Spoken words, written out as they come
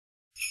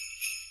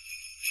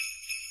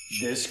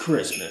This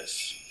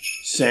Christmas,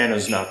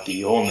 Santa's not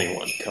the only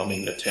one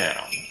coming to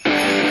town.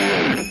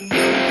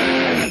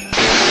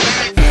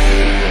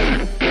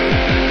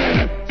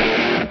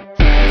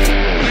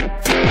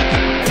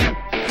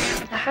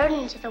 The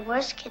Herdens are the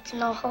worst kids in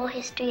the whole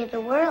history of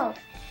the world.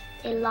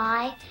 They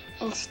lie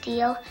and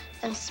steal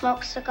and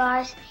smoke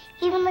cigars,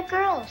 even the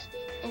girls,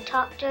 and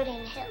talk dirty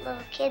and hit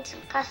little kids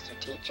and cuss their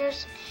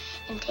teachers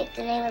and take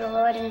the name of the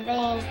Lord in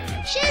vain.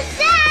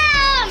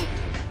 Shazam!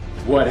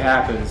 What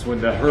happens when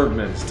the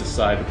Herdmans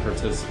decide to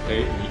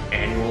participate in the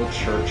annual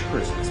church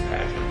Christmas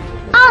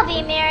pageant? I'll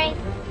be Mary,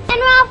 and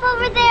Ralph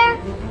over there,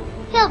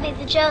 he'll be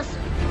the Joseph.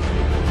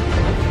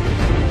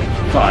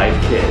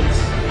 5 kids,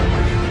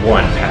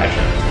 1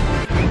 pageant.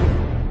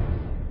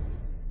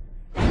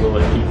 Will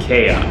it be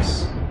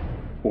chaos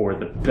or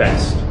the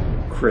best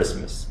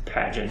Christmas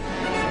pageant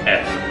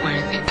ever? Where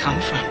did they come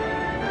from?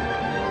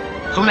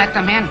 Who let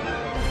them in?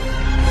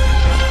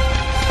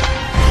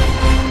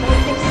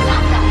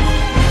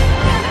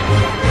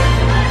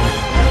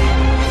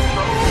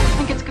 I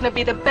think it's gonna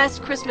be the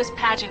best Christmas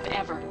pageant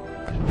ever.